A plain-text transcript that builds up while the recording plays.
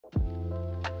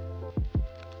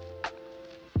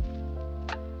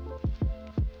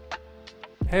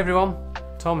Hey everyone,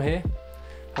 Tom here,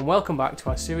 and welcome back to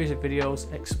our series of videos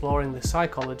exploring the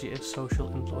psychology of social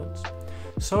influence.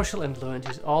 Social influence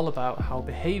is all about how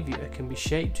behaviour can be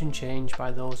shaped and changed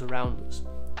by those around us.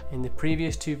 In the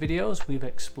previous two videos, we've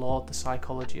explored the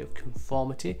psychology of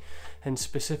conformity, and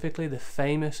specifically the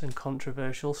famous and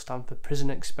controversial Stanford Prison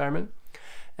experiment.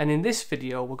 And in this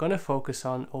video, we're going to focus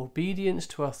on obedience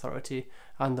to authority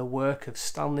and the work of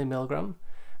Stanley Milgram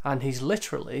and his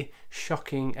literally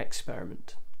shocking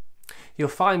experiment. You'll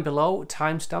find below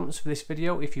timestamps for this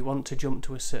video if you want to jump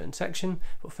to a certain section,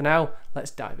 but for now,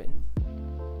 let's dive in.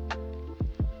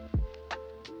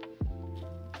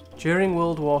 During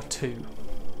World War II,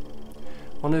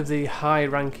 one of the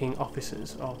high-ranking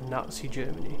officers of Nazi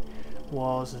Germany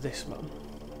was this man.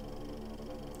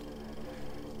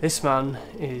 This man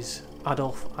is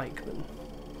Adolf Eichmann,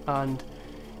 and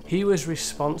he was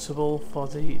responsible for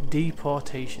the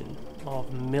deportation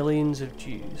of millions of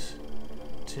Jews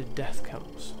to death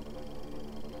camps.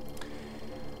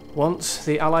 Once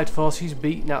the Allied forces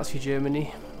beat Nazi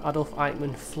Germany, Adolf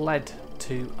Eichmann fled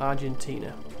to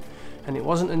Argentina, and it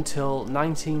wasn't until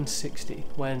 1960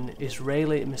 when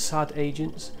Israeli Mossad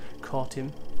agents caught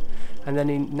him, and then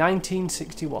in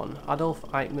 1961 Adolf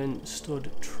Eichmann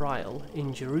stood trial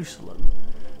in Jerusalem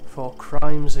for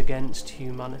crimes against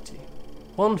humanity.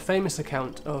 One famous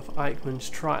account of Eichmann's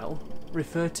trial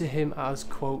referred to him as,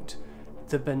 quote,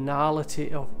 the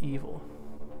banality of evil,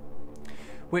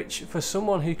 which for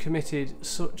someone who committed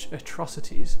such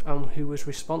atrocities and who was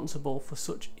responsible for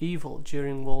such evil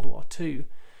during World War II,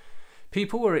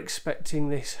 people were expecting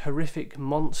this horrific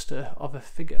monster of a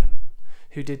figure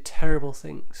who did terrible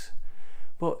things.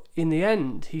 But in the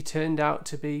end, he turned out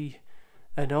to be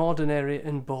an ordinary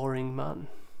and boring man.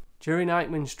 During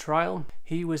Eichmann's trial,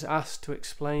 he was asked to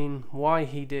explain why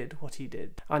he did what he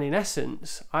did. And in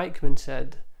essence, Eichmann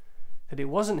said that it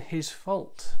wasn't his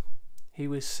fault. He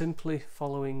was simply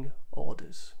following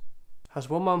orders. As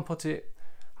one man put it,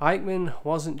 Eichmann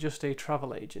wasn't just a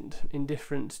travel agent,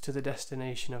 indifferent to the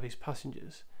destination of his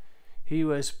passengers. He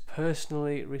was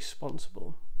personally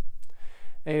responsible.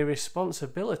 A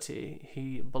responsibility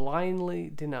he blindly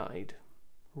denied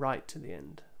right to the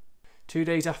end. 2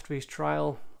 days after his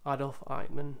trial, Adolf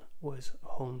Eichmann was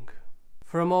hung.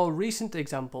 For a more recent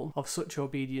example of such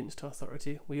obedience to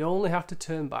authority, we only have to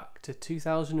turn back to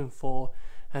 2004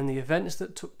 and the events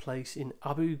that took place in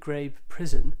Abu Ghraib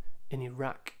prison in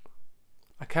Iraq.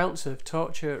 Accounts of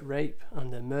torture, rape,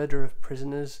 and the murder of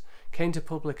prisoners came to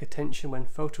public attention when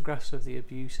photographs of the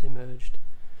abuse emerged.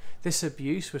 This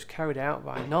abuse was carried out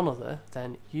by none other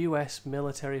than US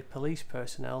military police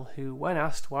personnel who, when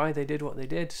asked why they did what they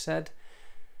did, said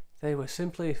they were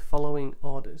simply following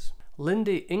orders.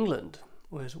 Lindy England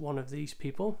was one of these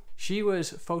people. She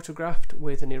was photographed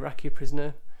with an Iraqi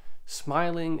prisoner,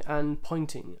 smiling and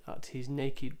pointing at his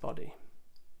naked body.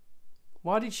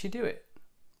 Why did she do it?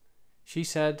 She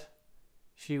said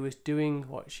she was doing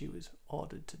what she was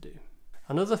ordered to do.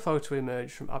 Another photo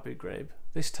emerged from Abu Ghraib,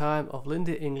 this time of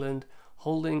Lindy England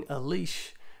holding a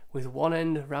leash with one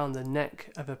end around the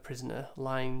neck of a prisoner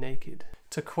lying naked.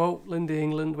 To quote Lindy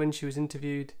England when she was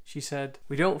interviewed, she said,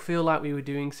 "We don't feel like we were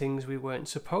doing things we weren't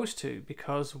supposed to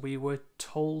because we were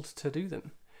told to do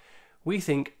them. We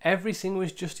think everything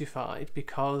was justified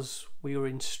because we were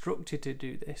instructed to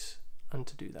do this and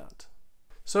to do that."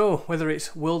 So, whether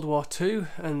it's World War II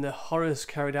and the horrors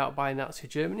carried out by Nazi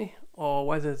Germany, or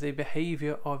whether the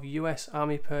behaviour of US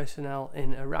Army personnel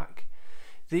in Iraq,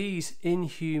 these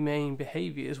inhumane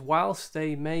behaviours, whilst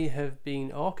they may have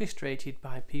been orchestrated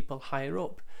by people higher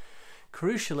up,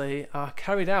 crucially are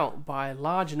carried out by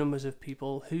large numbers of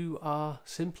people who are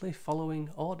simply following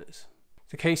orders.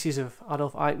 The cases of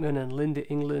Adolf Eichmann and Lindy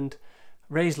England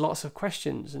raise lots of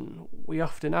questions, and we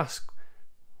often ask,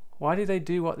 why did they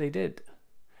do what they did?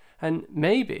 And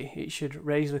maybe it should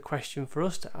raise the question for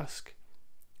us to ask,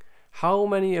 how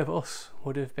many of us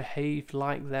would have behaved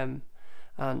like them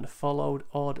and followed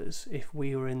orders if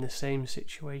we were in the same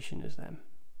situation as them?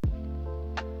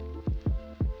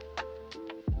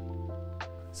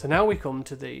 So now we come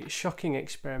to the shocking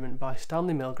experiment by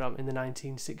Stanley Milgram in the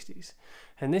 1960s,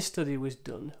 and this study was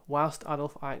done whilst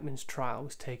Adolf Eichmann's trial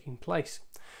was taking place.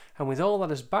 And with all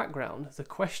that as background, the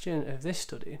question of this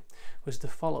study was the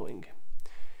following.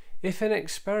 If an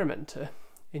experimenter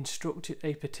instructed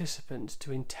a participant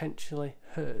to intentionally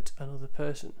hurt another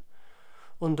person,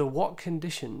 under what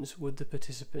conditions would the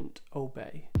participant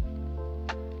obey?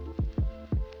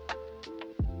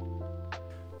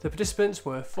 The participants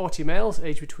were 40 males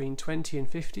aged between 20 and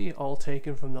 50, all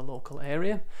taken from the local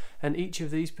area, and each of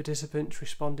these participants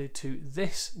responded to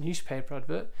this newspaper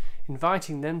advert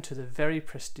inviting them to the very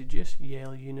prestigious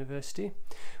Yale University,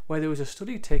 where there was a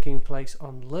study taking place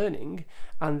on learning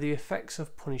and the effects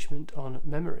of punishment on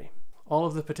memory. All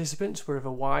of the participants were of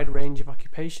a wide range of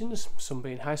occupations, some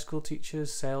being high school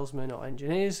teachers, salesmen or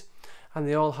engineers, and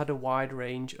they all had a wide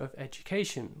range of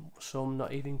education, some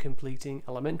not even completing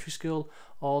elementary school,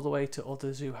 all the way to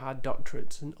others who had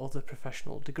doctorates and other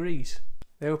professional degrees.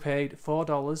 They were paid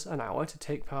 $4 an hour to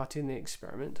take part in the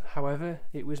experiment. However,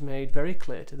 it was made very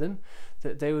clear to them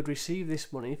that they would receive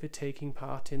this money for taking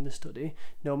part in the study,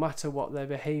 no matter what their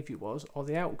behaviour was or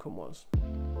the outcome was.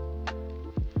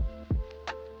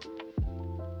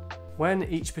 When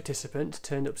each participant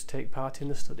turned up to take part in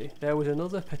the study, there was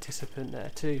another participant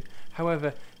there too.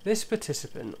 However, this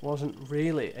participant wasn't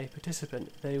really a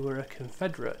participant, they were a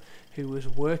Confederate who was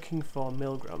working for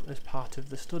Milgram as part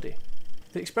of the study.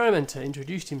 The experimenter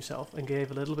introduced himself and gave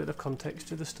a little bit of context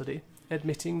to the study,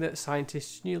 admitting that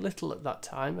scientists knew little at that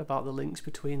time about the links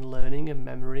between learning and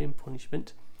memory and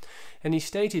punishment. And he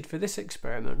stated for this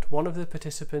experiment, one of the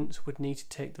participants would need to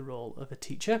take the role of a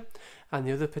teacher and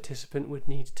the other participant would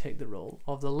need to take the role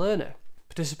of the learner.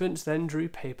 Participants then drew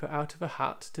paper out of a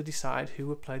hat to decide who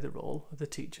would play the role of the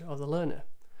teacher or the learner.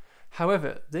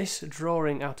 However, this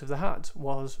drawing out of the hat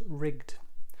was rigged,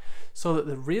 so that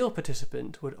the real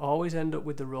participant would always end up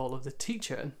with the role of the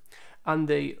teacher and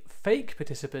the fake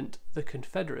participant, the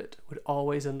Confederate, would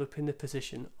always end up in the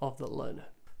position of the learner.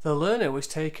 The learner was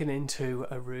taken into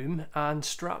a room and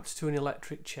strapped to an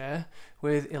electric chair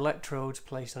with electrodes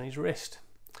placed on his wrist.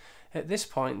 At this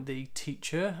point, the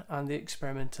teacher and the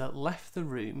experimenter left the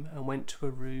room and went to a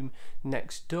room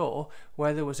next door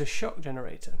where there was a shock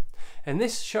generator. And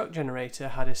this shock generator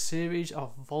had a series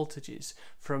of voltages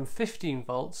from 15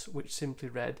 volts, which simply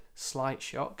read slight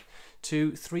shock,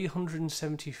 to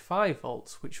 375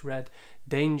 volts, which read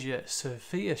danger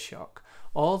severe shock,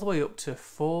 all the way up to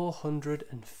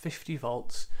 450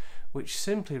 volts, which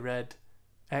simply read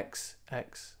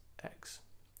XXX.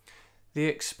 The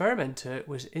experimenter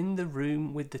was in the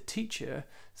room with the teacher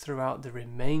throughout the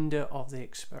remainder of the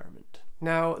experiment.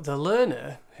 Now, the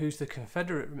learner, who's the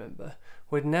Confederate, remember,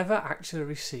 would never actually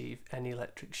receive any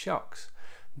electric shocks.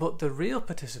 But the real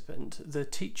participant, the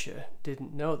teacher,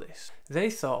 didn't know this. They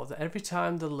thought that every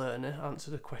time the learner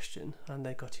answered a question and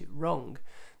they got it wrong,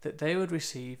 that they would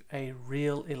receive a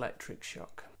real electric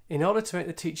shock. In order to make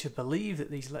the teacher believe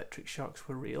that these electric shocks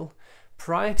were real,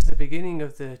 prior to the beginning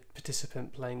of the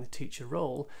participant playing the teacher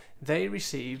role, they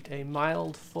received a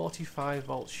mild 45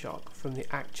 volt shock from the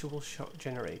actual shock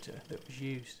generator that was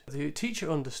used. The teacher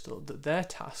understood that their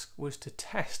task was to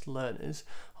test learners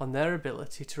on their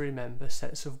ability to remember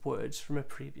sets of words from a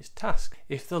previous task.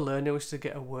 If the learner was to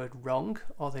get a word wrong,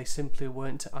 or they simply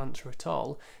weren't to answer at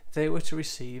all, they were to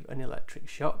receive an electric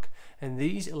shock, and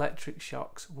these electric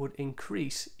shocks would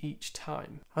increase each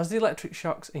time. As the electric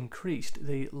shocks increased,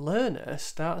 the learner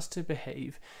starts to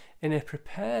behave in a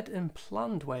prepared and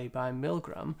planned way by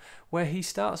Milgram, where he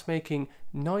starts making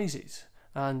noises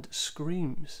and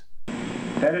screams.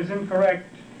 That is incorrect.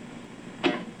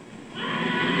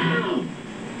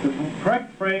 The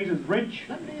correct phrase is rich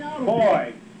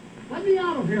boy. Let me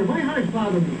out of here, my heart's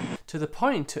bothering me. To the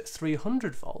point at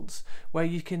 300 volts where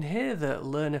you can hear the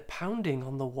learner pounding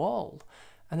on the wall,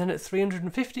 and then at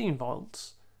 315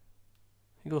 volts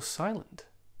he goes silent.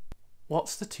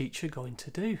 What's the teacher going to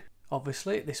do?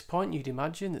 Obviously at this point you'd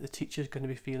imagine that the teacher's going to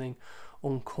be feeling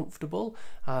uncomfortable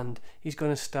and he's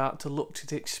going to start to look to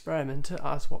the experimenter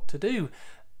as what to do.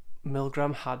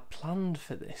 Milgram had planned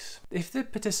for this. If the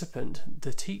participant,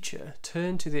 the teacher,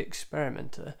 turned to the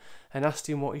experimenter and asked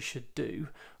him what he should do,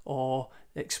 or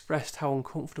expressed how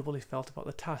uncomfortable he felt about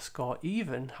the task, or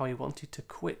even how he wanted to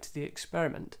quit the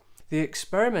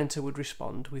experimenter would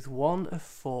respond with one of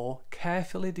 4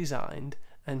 carefully designed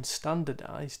and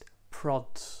standardized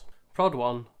prods. Prod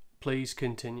 1, please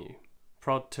continue.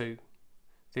 Prod 2,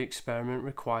 the experiment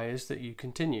requires that you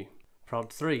continue.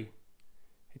 Prod 3,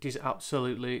 it is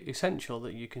absolutely essential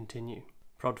that you continue.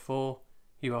 Prod 4,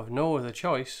 you have no other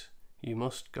choice, you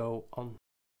must go on.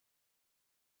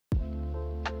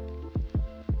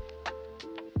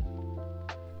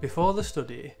 Before the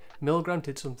study, Milgram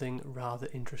did something rather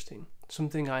interesting,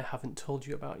 something I haven't told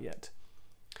you about yet.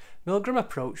 Milgram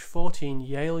approached 14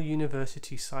 Yale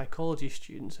University psychology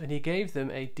students and he gave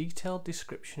them a detailed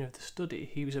description of the study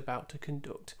he was about to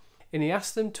conduct. And he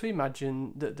asked them to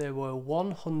imagine that there were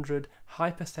 100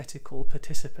 hypothetical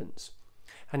participants,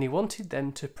 and he wanted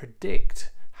them to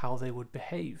predict how they would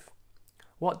behave.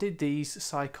 what did these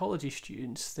psychology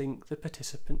students think the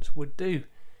participants would do?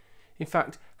 In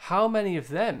fact, how many of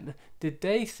them did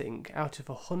they think out of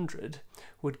 100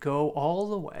 would go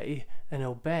all the way and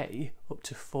obey up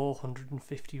to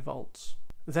 450 volts?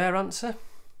 Their answer?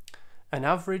 An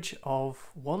average of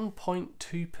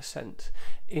 1.2%.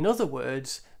 In other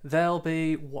words, there'll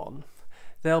be one.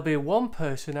 There'll be one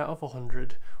person out of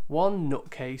 100, one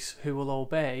nutcase who will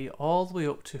obey all the way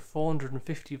up to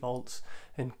 450 volts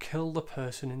and kill the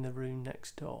person in the room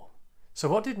next door. So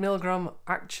what did Milgram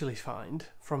actually find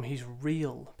from his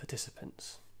real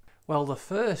participants? Well, the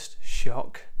first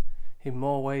shock, in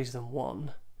more ways than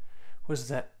one, was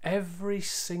that every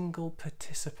single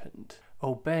participant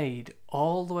obeyed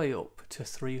all the way up to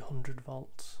 300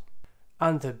 volts.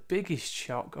 And the biggest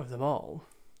shock of them all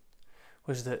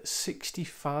was that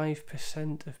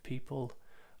 65% of people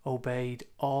obeyed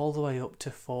all the way up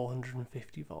to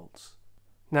 450 volts.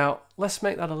 Now, let's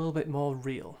make that a little bit more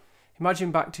real.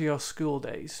 Imagine back to your school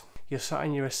days. You're sat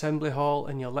in your assembly hall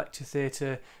and your lecture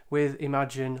theatre with,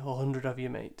 imagine, 100 of your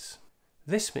mates.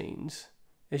 This means,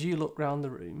 as you look round the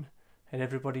room at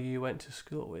everybody you went to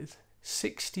school with,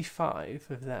 65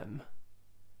 of them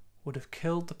would have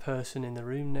killed the person in the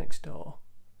room next door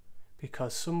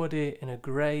because somebody in a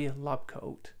grey lab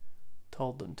coat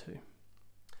told them to.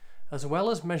 As well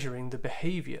as measuring the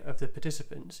behaviour of the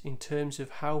participants in terms of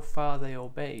how far they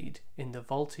obeyed in the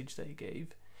voltage they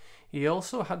gave, he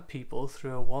also had people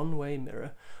through a one-way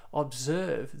mirror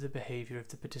observe the behaviour of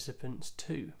the participants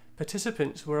too.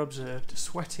 Participants were observed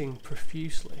sweating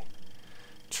profusely,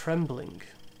 trembling,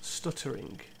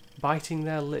 stuttering, biting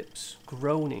their lips,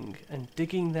 groaning, and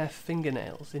digging their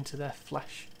fingernails into their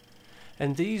flesh.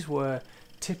 And these were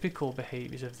typical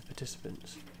behaviours of the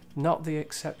participants, not the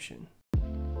exception.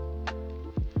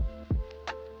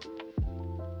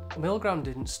 Milgram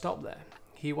didn't stop there.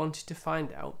 He wanted to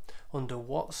find out under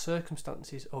what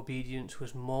circumstances obedience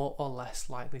was more or less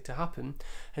likely to happen,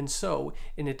 and so,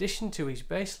 in addition to his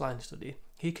baseline study,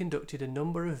 he conducted a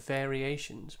number of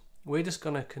variations. We're just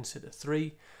going to consider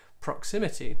three: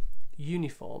 proximity,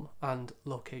 uniform, and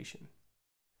location.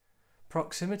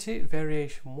 Proximity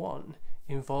variation 1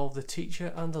 involved the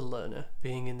teacher and the learner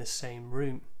being in the same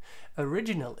room.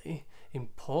 Originally,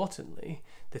 importantly,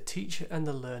 the teacher and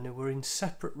the learner were in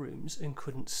separate rooms and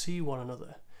couldn't see one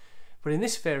another. But in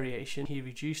this variation, he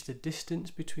reduced the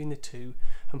distance between the two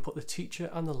and put the teacher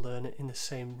and the learner in the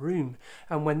same room.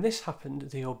 And when this happened,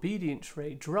 the obedience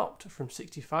rate dropped from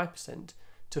 65%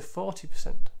 to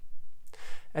 40%.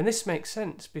 And this makes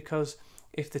sense because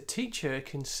if the teacher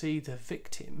can see the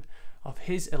victim of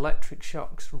his electric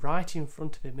shocks right in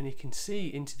front of him and he can see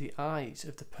into the eyes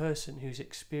of the person who's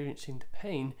experiencing the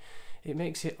pain, it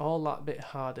makes it all that bit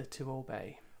harder to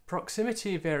obey.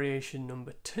 Proximity variation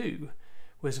number 2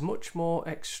 was much more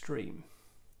extreme.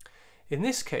 In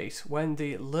this case, when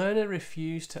the learner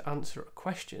refused to answer a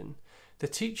question, the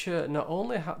teacher not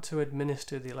only had to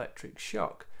administer the electric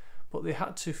shock, but they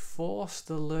had to force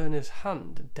the learner's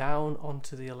hand down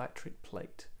onto the electric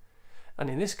plate. And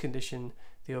in this condition,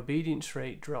 the obedience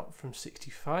rate dropped from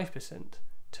 65%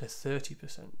 to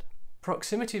 30%.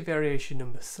 Proximity variation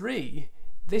number 3,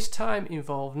 this time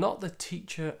involved not the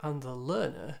teacher and the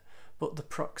learner, but the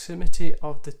proximity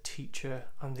of the teacher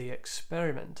and the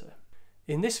experimenter.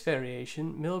 In this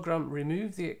variation, Milgram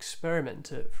removed the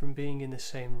experimenter from being in the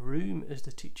same room as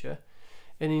the teacher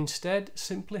and instead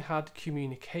simply had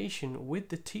communication with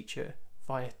the teacher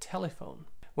via telephone.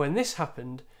 When this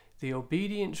happened, the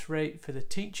obedience rate for the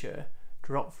teacher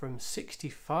dropped from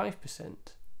 65%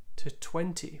 to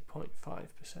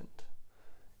 20.5%.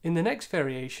 In the next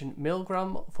variation,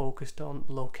 Milgram focused on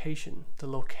location, the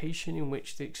location in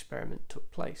which the experiment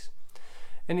took place.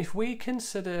 And if we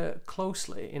consider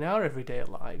closely in our everyday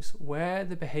lives where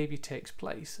the behaviour takes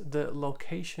place, the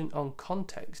location and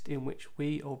context in which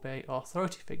we obey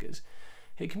authority figures,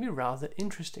 it can be rather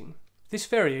interesting. This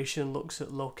variation looks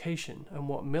at location and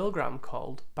what Milgram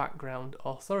called background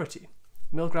authority.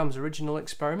 Milgram's original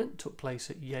experiment took place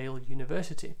at Yale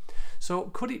University. So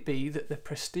could it be that the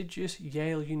prestigious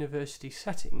Yale University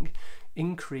setting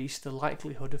increased the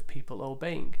likelihood of people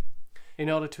obeying? In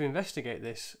order to investigate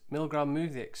this, Milgram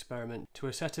moved the experiment to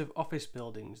a set of office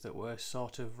buildings that were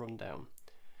sort of run down.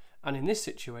 And in this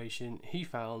situation, he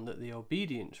found that the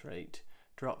obedience rate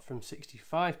dropped from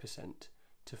 65%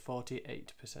 to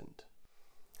 48%.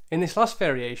 In this last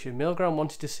variation, Milgram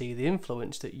wanted to see the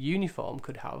influence that uniform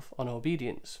could have on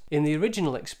obedience. In the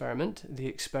original experiment, the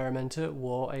experimenter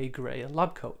wore a grey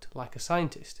lab coat, like a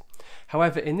scientist.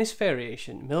 However, in this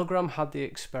variation, Milgram had the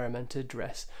experimenter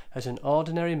dress as an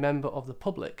ordinary member of the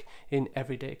public in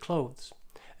everyday clothes.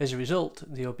 As a result,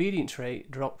 the obedience rate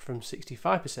dropped from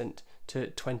 65% to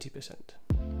 20%.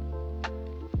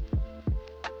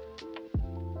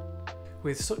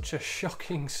 With such a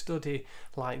shocking study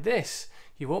like this,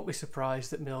 you won't be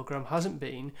surprised that Milgram hasn't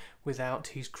been without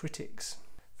his critics.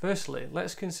 Firstly,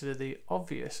 let's consider the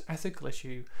obvious ethical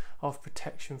issue of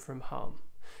protection from harm.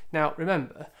 Now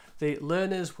remember, the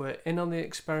learners were in on the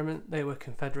experiment, they were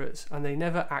Confederates, and they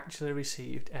never actually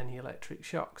received any electric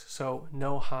shocks, so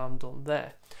no harm done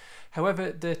there.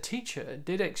 However, the teacher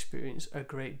did experience a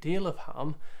great deal of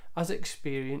harm, as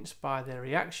experienced by their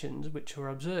reactions which were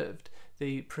observed: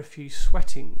 the profuse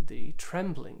sweating, the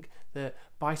trembling, the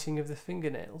biting of the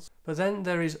fingernails. But then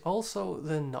there is also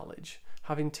the knowledge,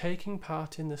 having taken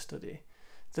part in the study,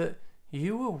 that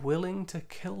you were willing to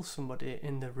kill somebody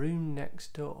in the room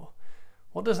next door.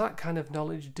 What does that kind of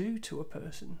knowledge do to a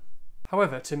person?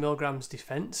 However, to Milgram's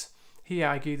defence, he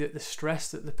argued that the stress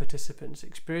that the participants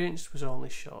experienced was only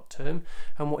short term,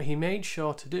 and what he made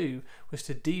sure to do was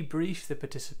to debrief the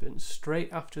participants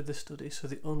straight after the study so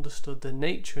they understood the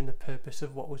nature and the purpose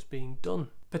of what was being done.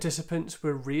 Participants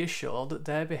were reassured that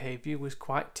their behaviour was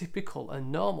quite typical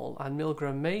and normal, and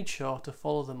Milgram made sure to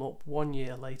follow them up 1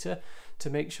 year later to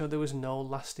make sure there was no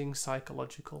lasting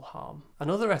psychological harm.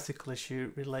 Another ethical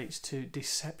issue relates to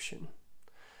deception.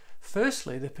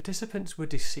 Firstly, the participants were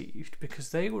deceived because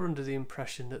they were under the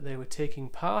impression that they were taking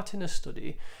part in a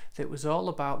study that was all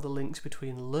about the links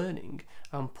between learning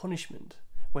and punishment,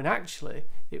 when actually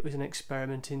it was an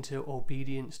experiment into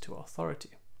obedience to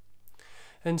authority.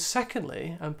 And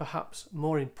secondly, and perhaps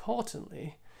more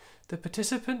importantly, the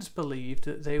participants believed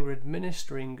that they were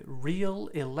administering real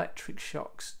electric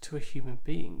shocks to a human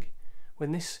being,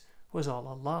 when this was all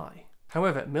a lie.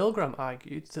 However, Milgram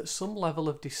argued that some level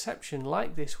of deception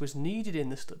like this was needed in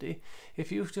the study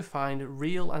if you were to find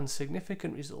real and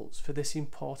significant results for this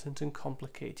important and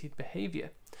complicated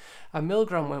behaviour. And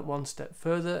Milgram went one step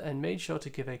further and made sure to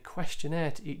give a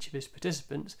questionnaire to each of his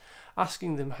participants,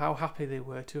 asking them how happy they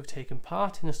were to have taken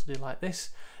part in a study like this,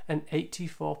 and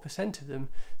 84% of them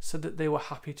said that they were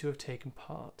happy to have taken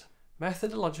part.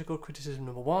 Methodological criticism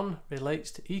number 1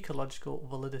 relates to ecological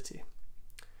validity.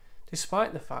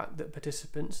 Despite the fact that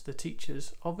participants, the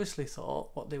teachers, obviously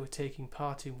thought what they were taking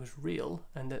part in was real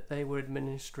and that they were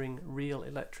administering real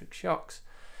electric shocks,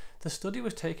 the study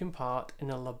was taking part in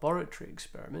a laboratory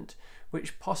experiment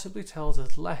which possibly tells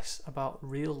us less about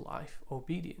real-life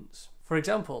obedience. For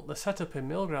example, the setup in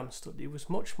Milgram's study was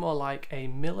much more like a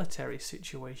military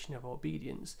situation of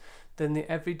obedience than the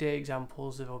everyday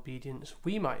examples of obedience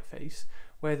we might face,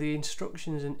 where the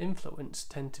instructions and influence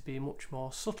tend to be much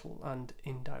more subtle and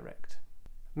indirect.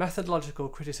 Methodological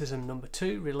criticism number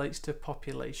 2 relates to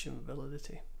population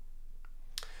validity.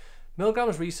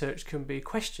 Milgram's research can be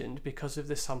questioned because of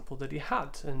the sample that he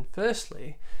had, and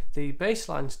firstly, the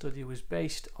baseline study was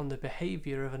based on the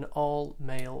behaviour of an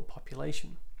all-male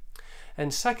population.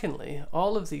 And secondly,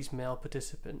 all of these male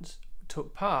participants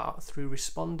took part through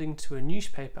responding to a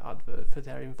newspaper advert for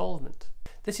their involvement.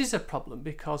 This is a problem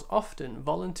because often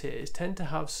volunteers tend to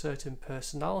have certain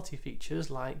personality features,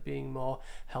 like being more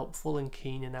helpful and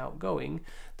keen and outgoing,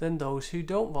 than those who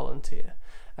don't volunteer.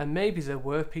 And maybe there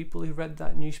were people who read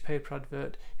that newspaper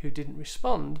advert who didn't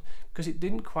respond because it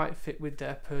didn't quite fit with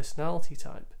their personality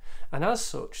type. And as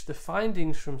such, the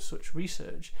findings from such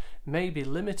research may be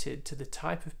limited to the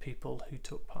type of people who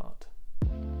took part.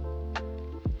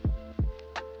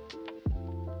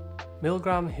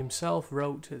 Milgram himself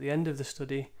wrote at the end of the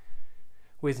study,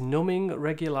 "With numbing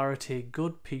regularity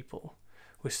good people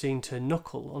were seen to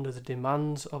knuckle under the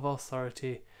demands of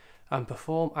authority and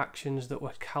perform actions that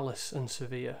were callous and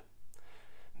severe.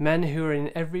 Men who were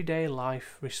in everyday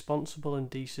life responsible and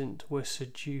decent were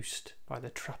seduced by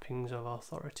the trappings of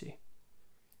authority.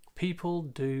 People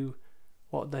do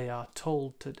what they are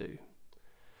told to do,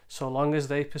 so long as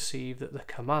they perceive that the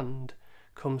command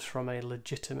comes from a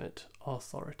legitimate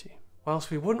authority."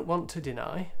 Whilst we wouldn't want to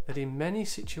deny that in many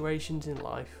situations in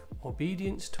life,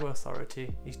 obedience to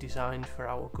authority is designed for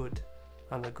our good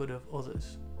and the good of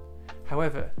others.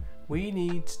 However, we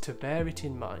need to bear it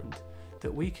in mind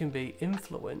that we can be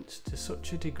influenced to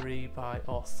such a degree by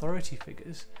authority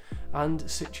figures and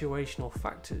situational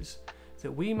factors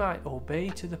that we might obey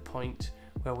to the point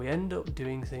where we end up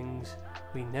doing things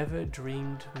we never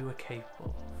dreamed we were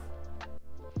capable of.